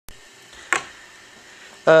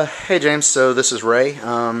Hey James, so this is Ray.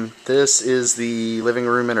 This is the living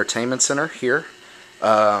room entertainment center here.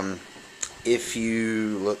 If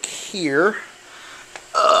you look here,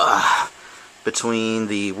 between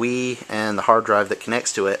the Wii and the hard drive that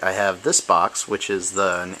connects to it, I have this box, which is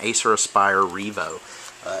an Acer Aspire Revo.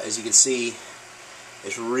 As you can see,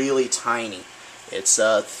 it's really tiny. It's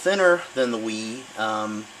thinner than the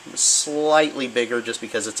Wii, slightly bigger just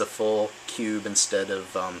because it's a full cube instead of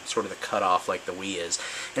sort of the cutoff like the Wii is.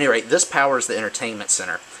 Anyway, this powers the entertainment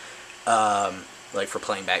center, like for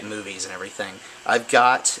playing back movies and everything. I've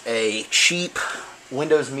got a cheap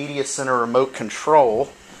Windows Media Center remote control,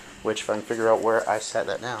 which if I can figure out where I sat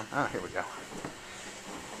that down, here we go,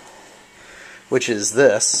 which is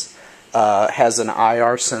this. Has an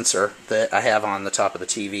IR sensor that I have on the top of the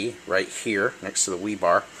TV right here next to the Wii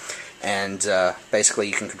bar, and basically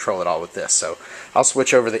you can control it all with this. So I'll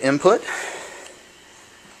switch over the input.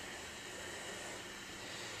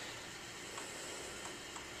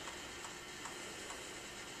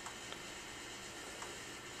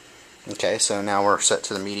 Okay, so now we're set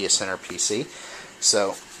to the Media Center PC.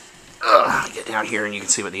 So get down here and you can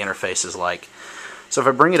see what the interface is like. So if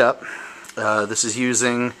I bring it up, this is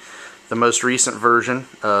using the most recent version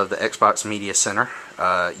of the Xbox Media Center,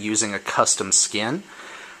 using a custom skin.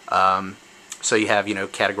 So you have,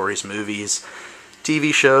 categories: movies,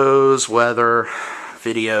 TV shows, weather,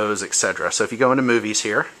 videos, etc. So if you go into movies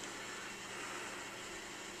here,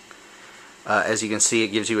 as you can see, it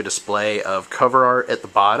gives you a display of cover art at the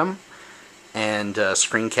bottom and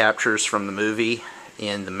screen captures from the movie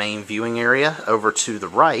in the main viewing area. Over to the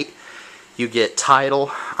right, you get title,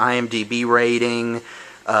 IMDb rating,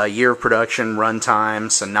 year of production,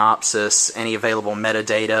 runtime, synopsis, any available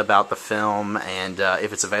metadata about the film, and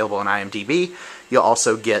if it's available on IMDb, you'll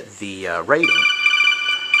also get the rating.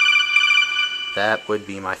 That would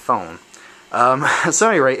be my phone. So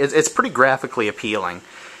anyway, it's pretty graphically appealing,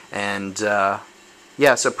 and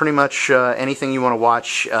yeah, so pretty much anything you want to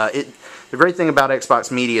watch. The great thing about Xbox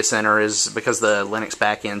Media Center is because the Linux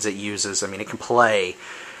backends it uses, it can play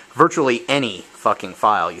virtually any fucking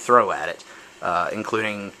file you throw at it.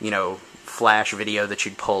 Including, Flash video that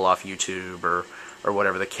you'd pull off YouTube or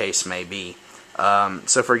whatever the case may be.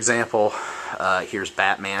 So for example, here's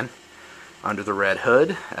Batman under the red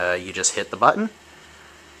hood. You just hit the button.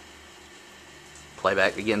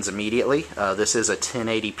 Playback begins immediately. This is a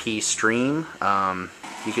 1080p stream.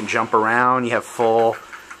 You can jump around. You have full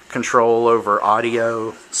control over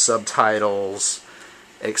audio, subtitles,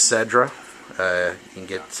 etc. You can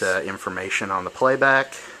get information on the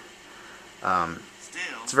playback.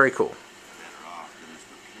 It's very cool.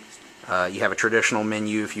 You have a traditional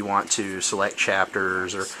menu if you want to select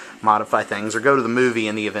chapters or modify things or go to the movie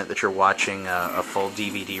in the event that you're watching a full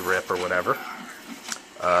DVD rip or whatever.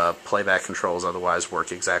 Playback controls otherwise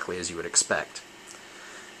work exactly as you would expect.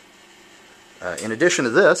 In addition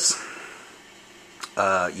to this,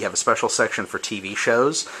 you have a special section for TV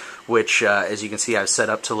shows, which as you can see I've set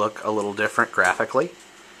up to look a little different graphically.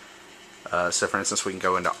 So for instance, we can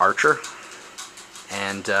go into Archer.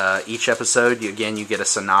 And each episode, you get a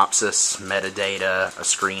synopsis, metadata, a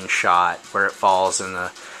screenshot, where it falls in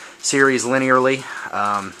the series linearly.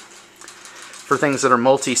 For things that are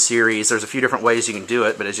multi-series, there's a few different ways you can do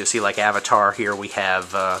it, but as you see, like Avatar here, we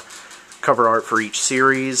have cover art for each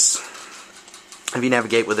series. If you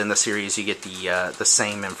navigate within the series, you get the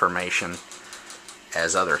same information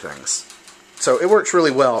as other things. So it works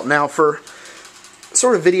really well. Now for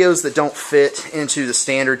sort of videos that don't fit into the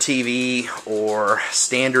standard TV or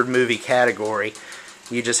standard movie category,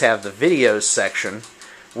 you just have the videos section,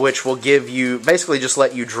 which will give you, basically just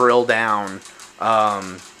let you drill down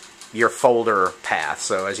your folder path.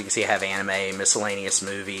 So as you can see, I have anime, miscellaneous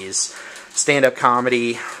movies, stand-up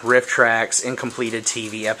comedy, riff tracks, incompleted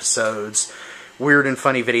TV episodes, weird and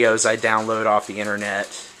funny videos I download off the internet,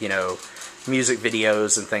 music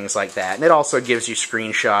videos and things like that. And it also gives you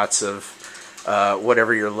screenshots of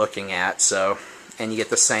whatever you're looking at, and you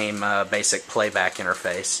get the same basic playback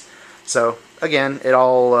interface. So again, it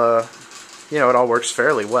all it all works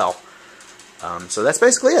fairly well. So that's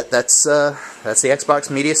basically it. That's the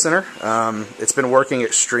Xbox Media Center. It's been working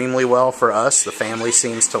extremely well for us. The family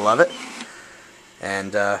seems to love it.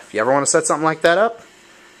 And if you ever want to set something like that up,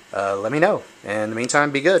 let me know. And in the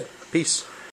meantime, be good. Peace.